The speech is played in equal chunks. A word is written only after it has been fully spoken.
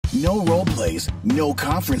No role plays, no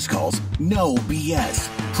conference calls, no BS.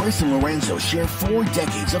 Chris and Lorenzo share 4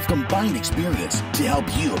 decades of combined experience to help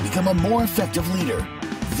you become a more effective leader.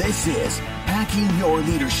 This is Hacking Your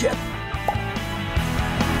Leadership.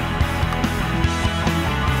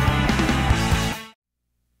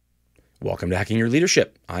 Welcome to Hacking Your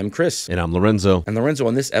Leadership. I'm Chris. And I'm Lorenzo. And Lorenzo,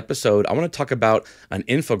 on this episode, I want to talk about an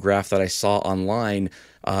infographic that I saw online.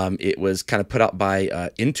 It was kind of put out by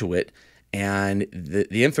Intuit. And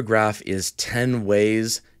the infographic is 10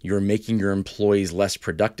 ways you're making your employees less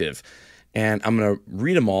productive. And I'm going to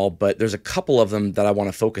read them all, but there's a couple of them that I want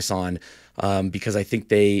to focus on because I think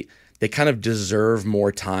they kind of deserve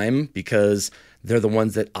more time because they're the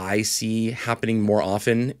ones that I see happening more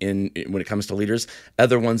often when it comes to leaders.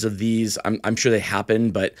 Other ones of these, I'm sure they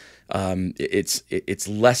happen, but it's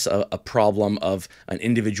less a problem of an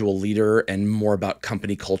individual leader and more about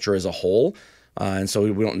company culture as a whole. And so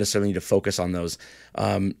we don't necessarily need to focus on those.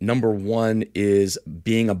 Number one is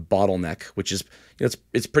being a bottleneck, which is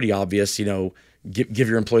it's pretty obvious. Give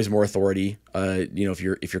your employees more authority. If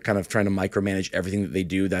you're kind of trying to micromanage everything that they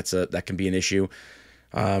do, that can be an issue.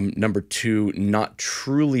 Number two, not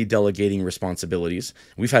truly delegating responsibilities.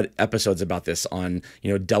 We've had episodes about this on,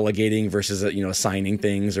 delegating versus, assigning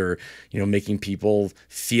things or, making people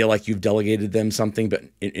feel like you've delegated them something, but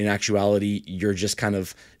in actuality, you're just kind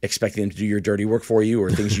of expecting them to do your dirty work for you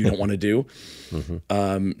or things you don't want to do.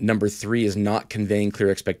 Mm-hmm. Number three is not conveying clear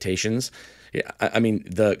expectations. Yeah, I mean,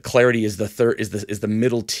 the clarity is the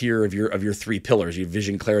middle tier of your 3 pillars. You have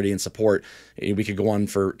vision, clarity, and support. We could go on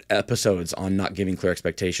for episodes on not giving clear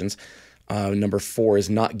expectations. Number 4 is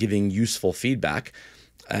not giving useful feedback.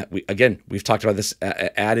 We've talked about this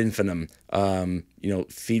ad infinitum.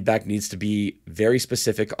 Feedback needs to be very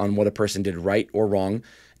specific on what a person did right or wrong,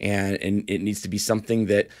 and it needs to be something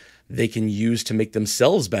that they can use to make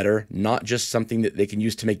themselves better, not just something that they can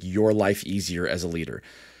use to make your life easier as a leader.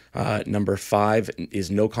 Number 5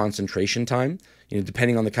 is no concentration time.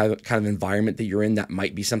 Depending on the kind of environment that you're in, that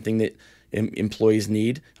might be something that employees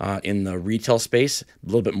need. In the retail space, a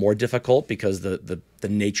little bit more difficult because the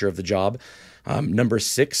nature of the job. Number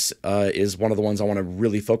 6 is one of the ones I want to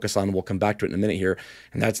really focus on. We'll come back to it in a minute here,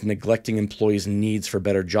 and that's neglecting employees' needs for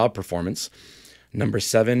better job performance. Number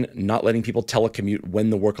 7, not letting people telecommute when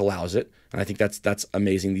the work allows it. And I think that's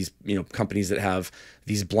amazing. These companies that have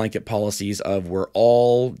these blanket policies of we're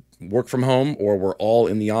all work from home or we're all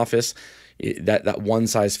in the office, that one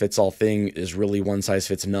size fits all thing is really one size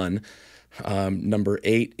fits none. Number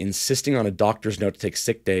 8, insisting on a doctor's note to take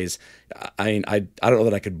sick days. I don't know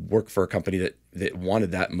that I could work for a company that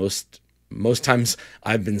wanted that. Most times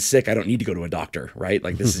I've been sick. I don't need to go to a doctor, right?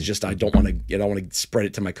 Like this is just, I don't want to spread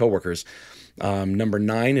it to my coworkers. Number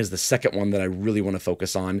 9 is the second one that I really want to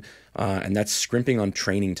focus on, and that's scrimping on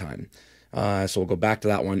training time. So we'll go back to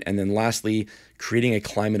that one. And then lastly, creating a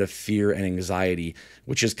climate of fear and anxiety,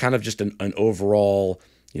 which is kind of just an overall,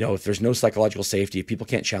 if there's no psychological safety, if people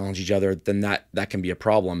can't challenge each other, then that can be a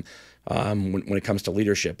problem when it comes to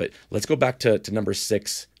leadership. But let's go back to number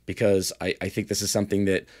 6, because I think this is something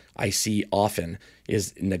that I see often,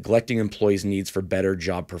 is neglecting employees' needs for better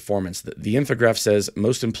job performance. The infographic says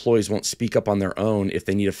most employees won't speak up on their own if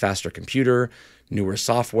they need a faster computer, newer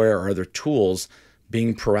software, or other tools.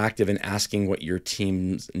 Being proactive and asking what your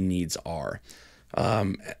team's needs are.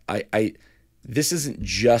 This isn't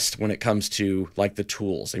just when it comes to like the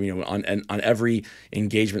tools. I mean, on every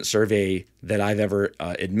engagement survey that I've ever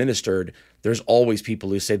administered, there's always people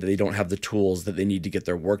who say that they don't have the tools that they need to get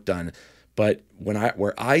their work done. But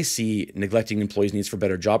where I see neglecting employees' needs for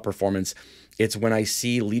better job performance, it's when I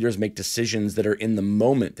see leaders make decisions that are in the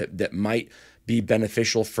moment that might be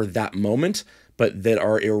beneficial for that moment, but that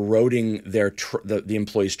are eroding the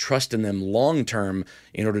employees' trust in them long term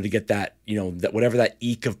in order to get that, that whatever that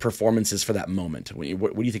eke of performance is for that moment.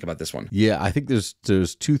 What do you think about this one? Yeah, I think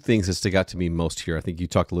there's 2 things that stick out to me most here. I think you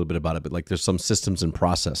talked a little bit about it, but like there's some systems and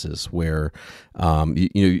processes where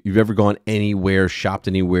you've ever gone anywhere, shopped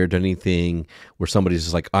anywhere, done anything where somebody's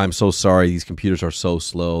just like, I'm so sorry, these computers are so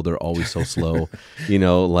slow, they're always so slow. I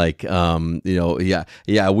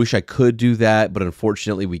wish I could do that, but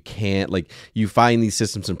unfortunately we can't. Like you find these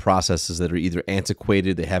systems and processes that are either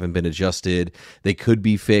antiquated, they haven't been adjusted, they could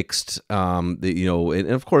be fixed. And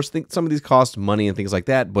of course, some of these cost money and things like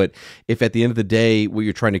that. But if at the end of the day, what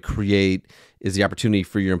you're trying to create is the opportunity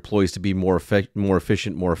for your employees to be more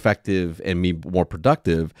efficient, more effective, and be more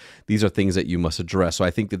productive, these are things that you must address. So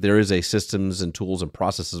I think that there is a systems and tools and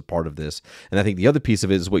processes part of this. And I think the other piece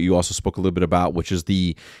of it is what you also spoke a little bit about, which is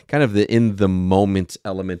the kind of the in the moment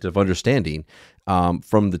element of understanding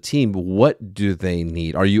from the team. What do they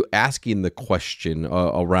need? Are you asking the question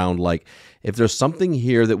around like, if there's something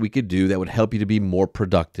here that we could do that would help you to be more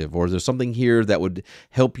productive, or there's something here that would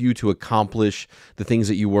help you to accomplish the things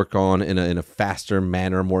that you work on in a faster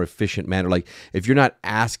manner, more efficient manner. Like if you're not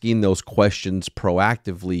asking those questions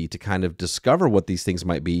proactively to kind of discover what these things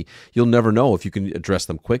might be, you'll never know if you can address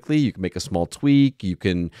them quickly. You can make a small tweak. You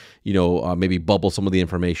can, maybe bubble some of the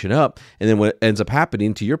information up. And then what ends up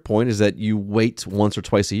happening, to your point, is that you wait once or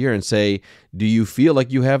twice a year and say, do you feel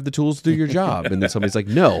like you have the tools to do your job? And then somebody's like,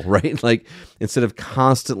 no, right? Like instead of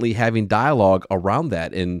constantly having dialogue around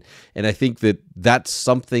that. And I think that that's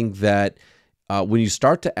something that when you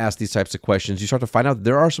start to ask these types of questions, you start to find out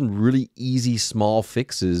there are some really easy small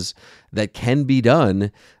fixes that can be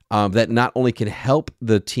done that not only can help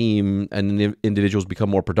the team and individuals become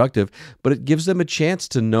more productive, but it gives them a chance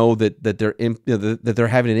to know that they're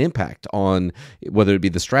having an impact on whether it be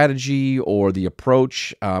the strategy or the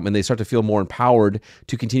approach, and they start to feel more empowered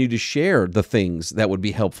to continue to share the things that would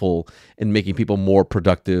be helpful in making people more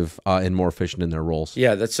productive and more efficient in their roles.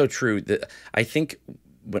 Yeah, that's so true. I think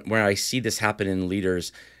when I see this happen in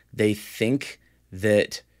leaders, they think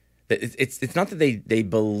that it's not that they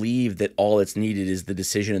believe that all it's needed is the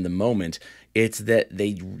decision in the moment. It's that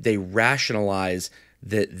they rationalize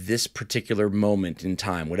that this particular moment in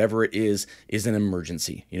time, whatever it is an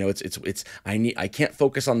emergency. I can't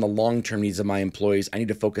focus on the long-term needs of my employees. I need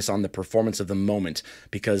to focus on the performance of the moment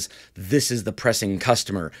because this is the pressing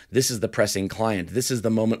customer. This is the pressing client. This is the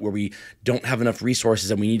moment where we don't have enough resources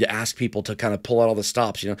and we need to ask people to kind of pull out all the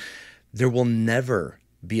stops. There will never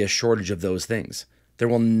be a shortage of those things. That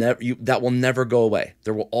will never go away.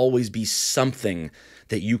 There will always be something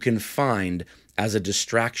that you can find as a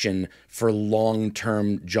distraction for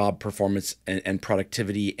long-term job performance and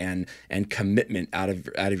productivity and commitment out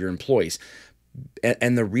of your employees.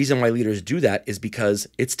 And the reason why leaders do that is because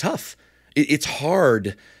it's tough. It's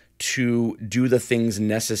hard to do the things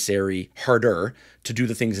necessary, harder to do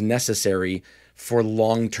the things necessary for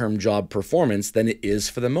long-term job performance than it is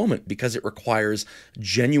for the moment, because it requires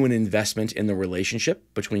genuine investment in the relationship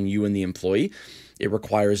between you and the employee. It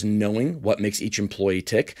requires knowing what makes each employee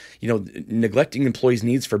tick. Neglecting employees'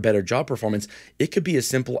 needs for better job performance, it could be as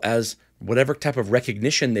simple as whatever type of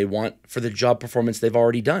recognition they want for the job performance they've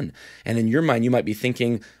already done. And in your mind, you might be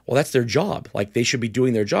thinking, well, that's their job. Like they should be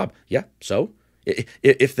doing their job. Yeah, so?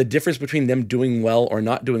 If the difference between them doing well or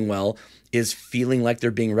not doing well is feeling like they're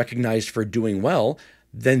being recognized for doing well,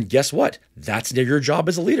 then guess what? That's your job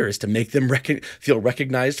as a leader, is to make them feel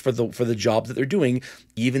recognized for the job that they're doing,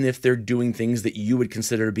 even if they're doing things that you would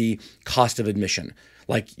consider to be cost of admission.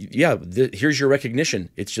 Like, yeah, here's your recognition.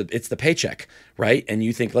 It's the paycheck, right? And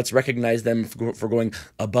you think, let's recognize them for going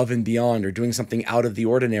above and beyond or doing something out of the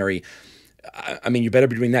ordinary. I mean, you better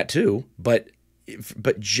be doing that too, but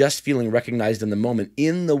just feeling recognized in the moment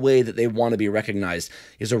in the way that they want to be recognized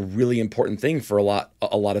is a really important thing for a lot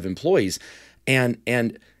of employees.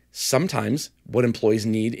 And sometimes what employees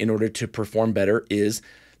need in order to perform better is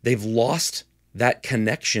they've lost that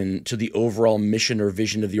connection to the overall mission or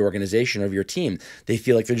vision of the organization, of your team. They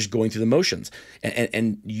feel like they're just going through the motions,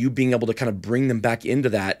 and you being able to kind of bring them back into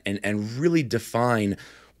that and really define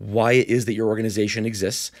why it is that your organization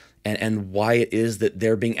exists and why it is that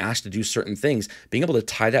they're being asked to do certain things. Being able to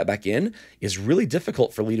tie that back in is really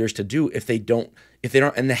difficult for leaders to do if they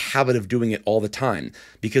aren't in the habit of doing it all the time,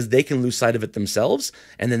 because they can lose sight of it themselves,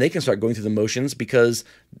 and then they can start going through the motions because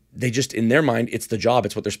they just, in their mind, it's the job,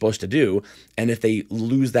 it's what they're supposed to do. And if they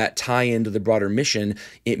lose that tie into the broader mission,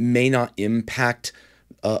 it may not impact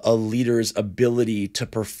a leader's ability to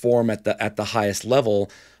perform at the highest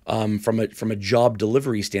level from a job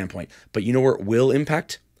delivery standpoint. But you know where it will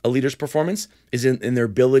impact a leader's performance is in their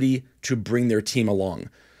ability to bring their team along.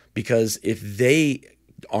 Because if they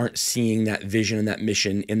aren't seeing that vision and that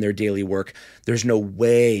mission in their daily work, there's no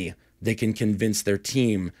way they can convince their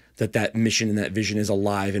team that mission and that vision is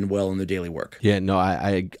alive and well in their daily work. Yeah, no,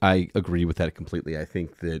 I agree with that completely. I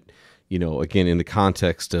think that, again, in the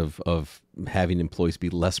context of having employees be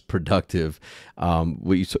less productive,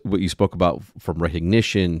 what you spoke about, from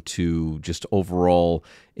recognition to just overall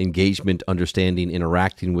engagement, understanding,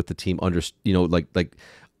 interacting with the team, like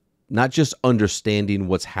not just understanding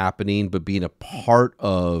what's happening, but being a part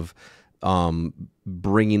of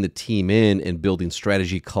bringing the team in and building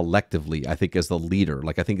strategy collectively. I think as the leader,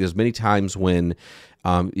 I think there's many times when,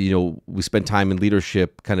 we spend time in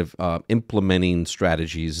leadership kind of implementing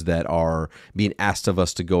strategies that are being asked of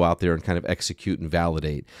us to go out there and kind of execute and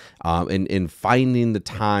validate, and finding the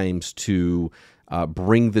times to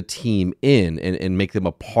bring the team in and make them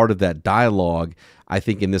a part of that dialogue. I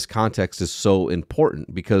think in this context is so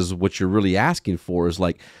important, because what you're really asking for is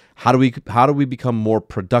like, how do we become more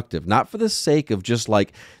productive? Not for the sake of just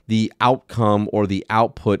like the outcome or the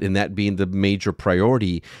output and that being the major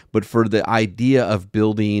priority, but for the idea of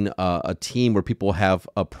building a team where people have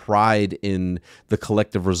a pride in the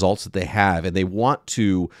collective results that they have, and they want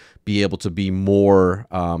to be able to be more,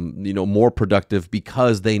 more productive,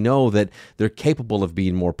 because they know that they're capable of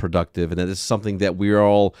being more productive, and that is something that we are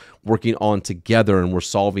all working on together and we're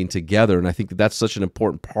solving together. And I think that's such an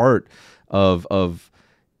important part of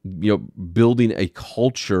building a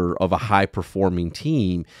culture of a high performing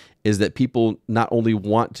team, is that people not only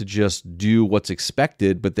want to just do what's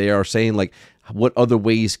expected, but they are saying like, what other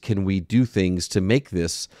ways can we do things to make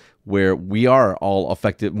this where we are all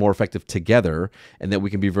more effective together, and that we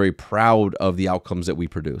can be very proud of the outcomes that we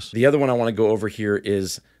produce. The other one I want to go over here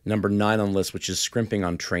is number 9 on the list, which is scrimping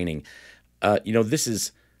on training. This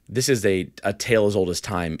is a tale as old as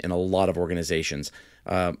time in a lot of organizations.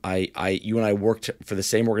 You and I worked for the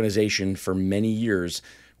same organization for many years,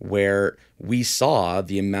 where we saw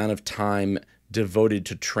the amount of time devoted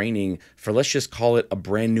to training for, let's just call it, a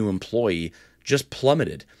brand new employee, just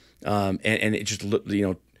plummeted, and it just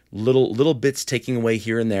little bits taking away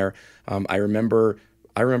here and there. I remember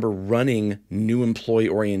running new employee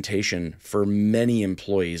orientation for many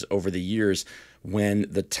employees over the years, when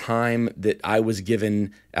the time that I was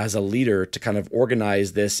given as a leader to kind of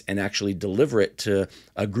organize this and actually deliver it to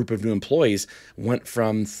a group of new employees went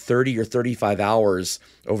from 30 or 35 hours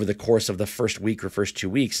over the course of the first week or first 2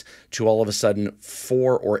 weeks to all of a sudden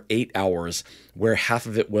 4 or 8 hours, where half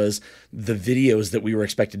of it was the videos that we were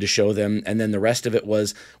expected to show them, and then the rest of it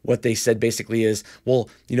was what they said basically is, well,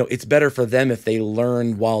 it's better for them if they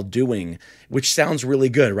learn while doing, which sounds really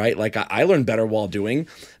good, right? Like, I learn better while doing.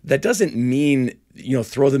 That doesn't mean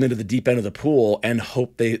throw them into the deep end of the pool and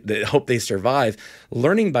hope they survive.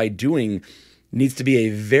 Learning by doing needs to be a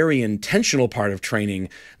very intentional part of training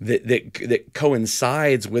that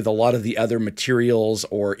coincides with a lot of the other materials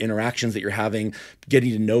or interactions that you're having,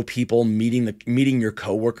 getting to know people, meeting your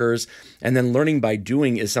coworkers. And then learning by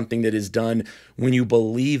doing is something that is done when you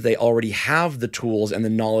believe they already have the tools and the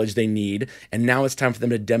knowledge they need, and now it's time for them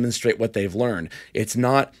to demonstrate what they've learned. It's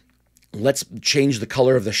not, let's change the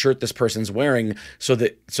color of the shirt this person's wearing so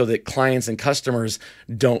that clients and customers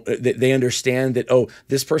they understand that, oh,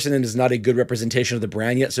 this person is not a good representation of the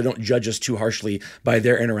brand yet, so don't judge us too harshly by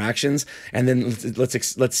their interactions, and then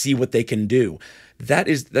let's see what they can do.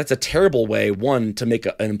 That's a terrible way, one, to make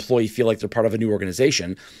an employee feel like they're part of a new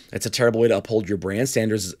organization. It's a terrible way to uphold your brand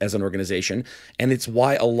standards as an organization. And it's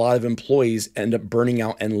why a lot of employees end up burning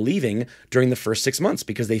out and leaving during the first 6 months,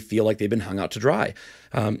 because they feel like they've been hung out to dry.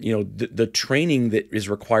 The training that is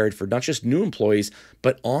required for not just new employees,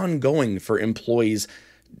 but ongoing for employees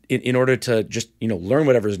in order to just, learn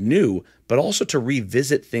whatever's new, but also to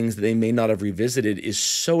revisit things that they may not have revisited is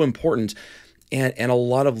so important. And a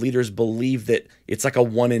lot of leaders believe that it's like a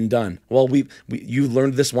one and done. Well, you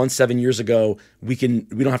learned this once 7 years ago. We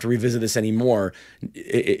don't have to revisit this anymore.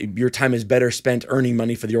 Your time is better spent earning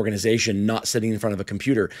money for the organization, not sitting in front of a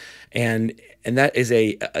computer. And that is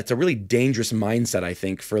it's a really dangerous mindset, I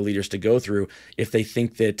think, for leaders to go through if they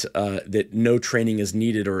think that no training is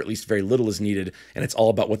needed, or at least very little is needed, and it's all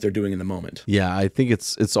about what they're doing in the moment. Yeah, I think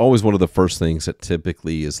it's always one of the first things that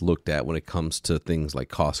typically is looked at when it comes to things like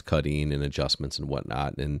cost cutting and adjustments and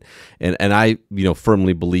whatnot. And I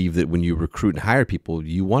firmly believe that when you recruit and hire people,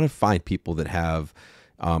 you want to find people that have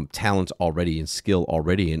talent already and skill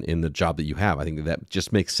already in the job that you have. I think that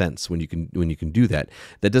just makes sense when you can do that.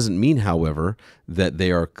 That doesn't mean, however, that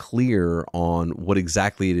they are clear on what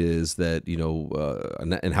exactly it is that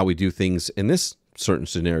and how we do things in this certain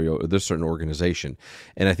scenario or this certain organization.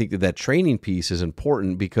 And I think that training piece is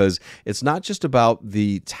important, because it's not just about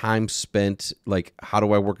the time spent, like, how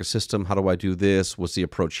do I work a system? How do I do this? What's the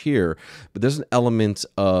approach here? But there's an element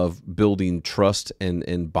of building trust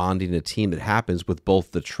and bonding a team that happens with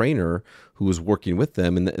both the trainer who is working with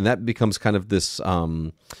them. And that becomes kind of this,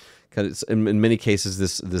 in many cases,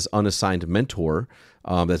 this unassigned mentor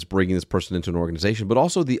that's bringing this person into an organization, but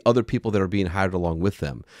also the other people that are being hired along with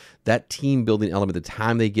them. That team building element, the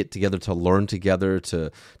time they get together to learn together,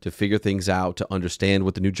 to figure things out, to understand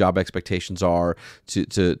what the new job expectations are,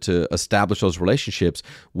 to establish those relationships.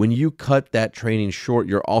 When you cut that training short,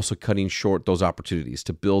 you're also cutting short those opportunities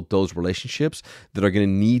to build those relationships that are going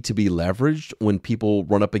to need to be leveraged when people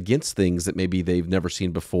run up against things that maybe they've never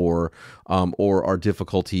seen before, or are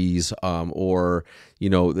difficulties, or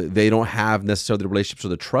they don't have necessarily the relationship relationships or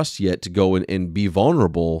the trust yet to go and be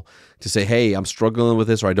vulnerable to say, hey, I'm struggling with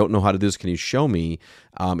this, or I don't know how to do this. Can you show me?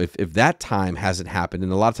 If that time hasn't happened,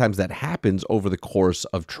 and a lot of times that happens over the course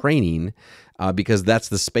of training, because that's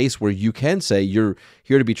the space where you can say you're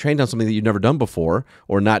here to be trained on something that you've never done before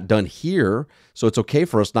or not done here. So it's okay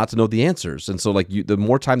for us not to know the answers. And so like the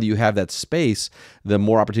more time that you have that space, the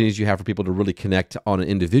more opportunities you have for people to really connect on an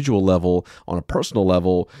individual level, on a personal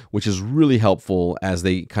level, which is really helpful as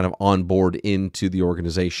they kind of onboard into the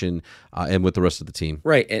organization and with the rest of the team.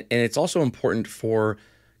 Right. And it's also important for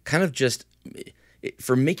kind of just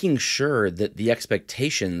for making sure that the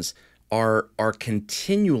expectations are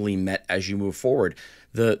continually met as you move forward.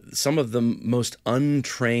 Some of the most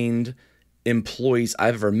untrained employees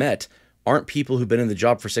I've ever met aren't people who've been in the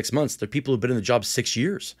job for 6 months. They're people who've been in the job 6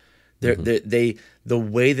 years. The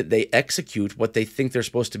way that they execute what they think they're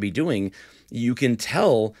supposed to be doing, you can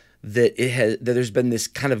tell that there's been this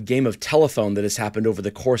kind of game of telephone that has happened over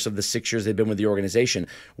the course of the 6 years they've been with the organization,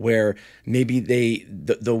 where maybe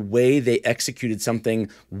the way they executed something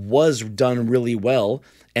was done really well,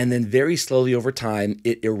 and then very slowly over time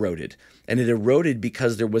it eroded. And it eroded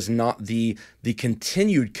because there was not the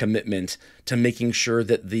continued commitment to making sure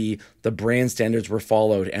that the brand standards were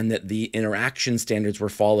followed, and that the interaction standards were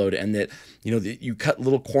followed, and that you cut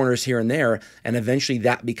little corners here and there, and eventually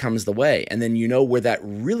that becomes the way. And then where that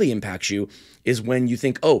really impacts you is when you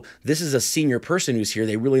think, oh, this is a senior person who's here.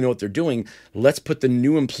 They really know what they're doing. Let's put the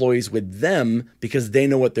new employees with them because they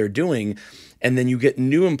know what they're doing. And then you get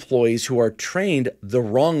new employees who are trained the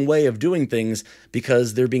wrong way of doing things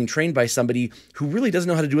because they're being trained by somebody who really doesn't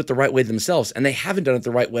know how to do it the right way themselves, and they haven't done it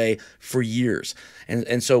the right way for years.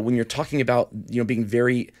 And so when you're talking about being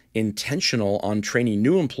very intentional on training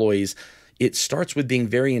new employees, it starts with being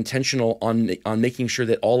very intentional on making sure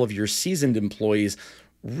that all of your seasoned employees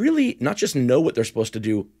really not just know what they're supposed to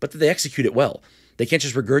do, but that they execute it well. They can't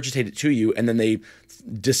just regurgitate it to you and then they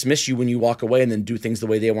dismiss you when you walk away and then do things the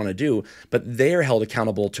way they want to do, but they are held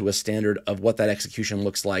accountable to a standard of what that execution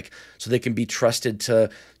looks like, so they can be trusted to,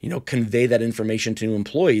 convey that information to new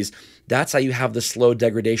employees. That's how you have the slow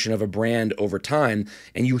degradation of a brand over time.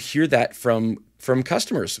 And you hear that from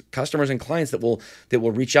customers and clients that will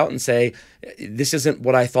reach out and say, this isn't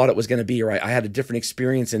what I thought it was going to be, or I had a different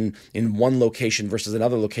experience in one location versus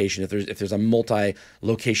another location. If there's a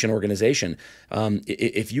multi-location organization,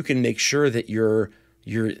 if you can make sure that your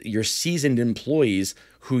seasoned employees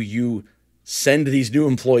who you send these new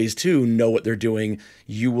employees to know what they're doing,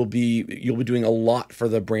 you'll be doing a lot for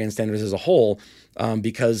the brand standards as a whole,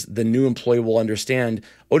 because the new employee will understand,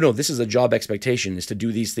 oh no, this is a job expectation, is to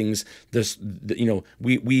do these things.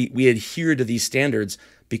 We adhere to these standards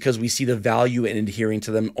because we see the value in adhering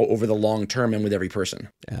to them over the long term and with every person.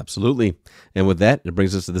 Absolutely. And with that, it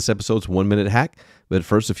brings us to this episode's 1 Minute Hack. But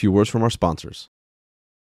first, a few words from our sponsors.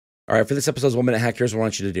 All right, for this episode's 1 Minute Hack, here's what I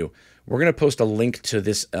want you to do. We're going to post a link to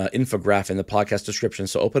this infograph in the podcast description,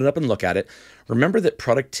 so open it up and look at it. Remember that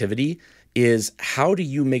productivity is how do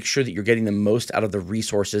you make sure that you're getting the most out of the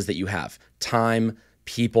resources that you have? Time,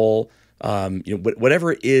 people,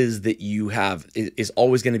 whatever it is that you have is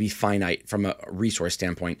always going to be finite from a resource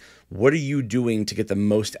standpoint. What are you doing to get the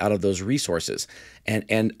most out of those resources?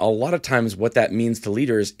 And a lot of times what that means to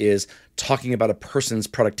leaders is talking about a person's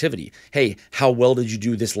productivity. Hey, how well did you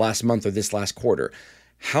do this last month or this last quarter?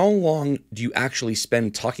 How long do you actually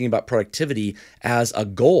spend talking about productivity as a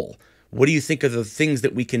goal? What do you think of the things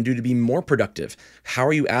that we can do to be more productive? How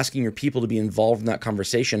are you asking your people to be involved in that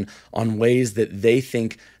conversation on ways that they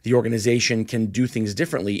think the organization can do things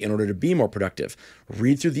differently in order to be more productive?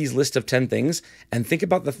 Read through these list of 10 things and think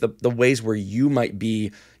about the ways where you might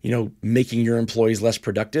be, making your employees less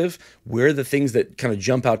productive. Where are the things that kind of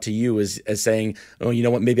jump out to you as saying, oh, you know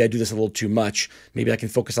what, maybe I do this a little too much. Maybe I can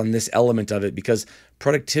focus on this element of it, because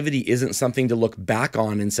productivity isn't something to look back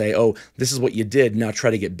on and say, oh, this is what you did, now try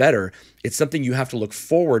to get better. It's something you have to look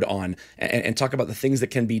forward on and talk about the things that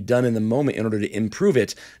can be done in the moment in order to improve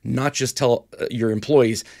it, not just tell your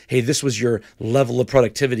employees, hey, this was your level of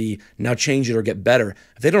productivity, now change it or get better.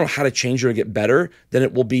 If they don't know how to change it or get better, then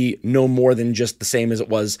it will be no more than just the same as it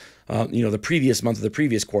was the previous month or the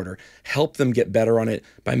previous quarter. Help them get better on it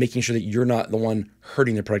by making sure that you're not the one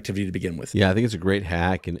hurting their productivity to begin with. Yeah, I think it's a great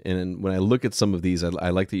hack. And when I look at some of these, I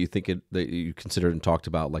like that you that you considered and talked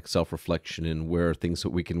about like self-reflection and where are things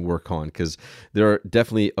that we can work on, because there are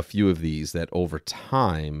definitely a few of these that over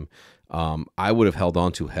time I would have held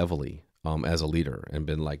on to heavily. as a leader and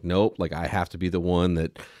been like, nope, like I have to be the one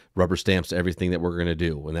that rubber stamps everything that we're going to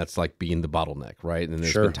do. And that's like being the bottleneck. Right. And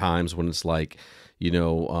there's been times when it's like,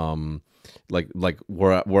 like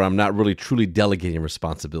where I'm not really truly delegating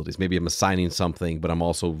responsibilities. Maybe I'm assigning something, but I'm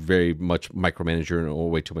also very much micromanager and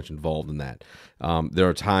way too much involved in that. There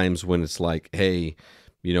are times when it's like, hey,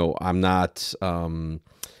 I'm not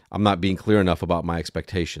being clear enough about my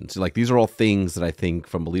expectations. Like these are all things that I think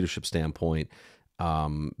from a leadership standpoint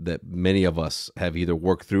that many of us have either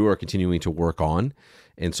worked through or continuing to work on.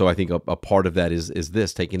 And so I think a part of that is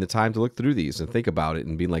this, taking the time to look through these and think about it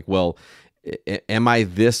and being like, well, am I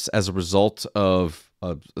this as a result of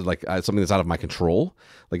something that's out of my control?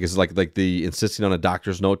 Like it's like the insisting on a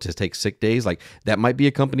doctor's note to take sick days. Like that might be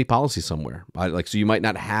a company policy somewhere. So you might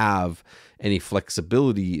not have any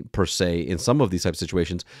flexibility per se in some of these type of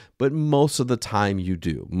situations, but most of the time you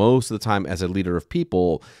do. Most of the time as a leader of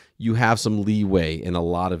people, you have some leeway in a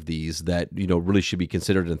lot of these that really should be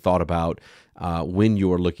considered and thought about when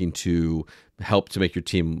you're looking to help to make your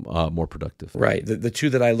team more productive. Right. The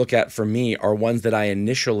two that I look at for me are ones that I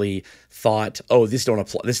initially thought, oh, this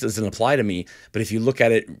doesn't apply to me. But if you look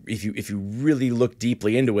at it, if you really look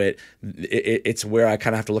deeply into it, it's where I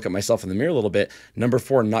kind of have to look at myself in the mirror a little bit. Number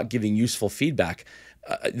 4, not giving useful feedback.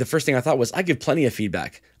 The first thing I thought was I give plenty of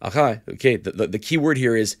feedback. Okay. The key word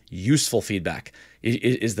here is useful feedback.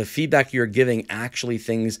 Is the feedback you're giving actually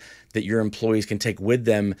things that your employees can take with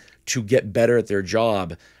them to get better at their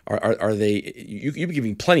job? Are they? You're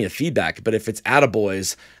giving plenty of feedback, but if it's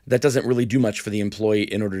attaboys, that doesn't really do much for the employee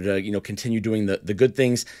in order to continue doing the good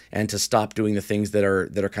things and to stop doing the things that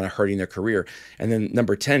are kind of hurting their career. And then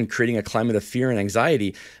number 10, creating a climate of fear and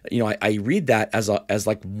anxiety. I read that as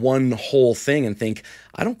like one whole thing and think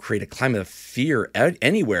I don't create a climate of fear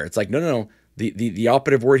anywhere. It's like no. The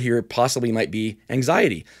operative word here possibly might be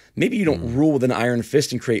anxiety. Maybe you don't rule with an iron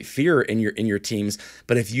fist and create fear in your teams,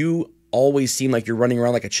 but if you always seem like you're running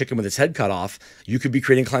around like a chicken with its head cut off, you could be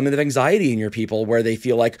creating a climate of anxiety in your people where they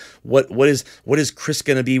feel like what is Chris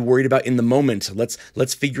going to be worried about in the moment?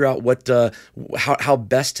 Let's figure out how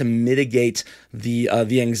best to mitigate the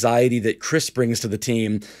anxiety that Chris brings to the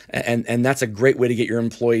team, and that's a great way to get your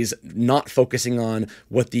employees not focusing on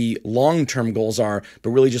what the long-term goals are, but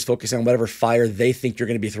really just focusing on whatever fire they think you're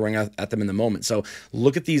going to be throwing at them in the moment. So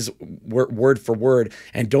look at these word for word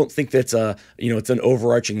and don't think that's it's an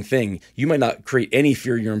overarching thing. You might not create any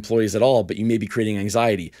fear in your employees at all, but you may be creating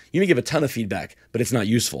anxiety. You may give a ton of feedback, but it's not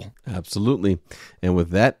useful. Absolutely. And with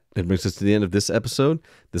that, it brings us to the end of this episode.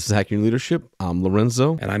 This is Hacking Leadership. I'm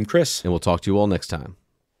Lorenzo. And I'm Chris. And we'll talk to you all next time.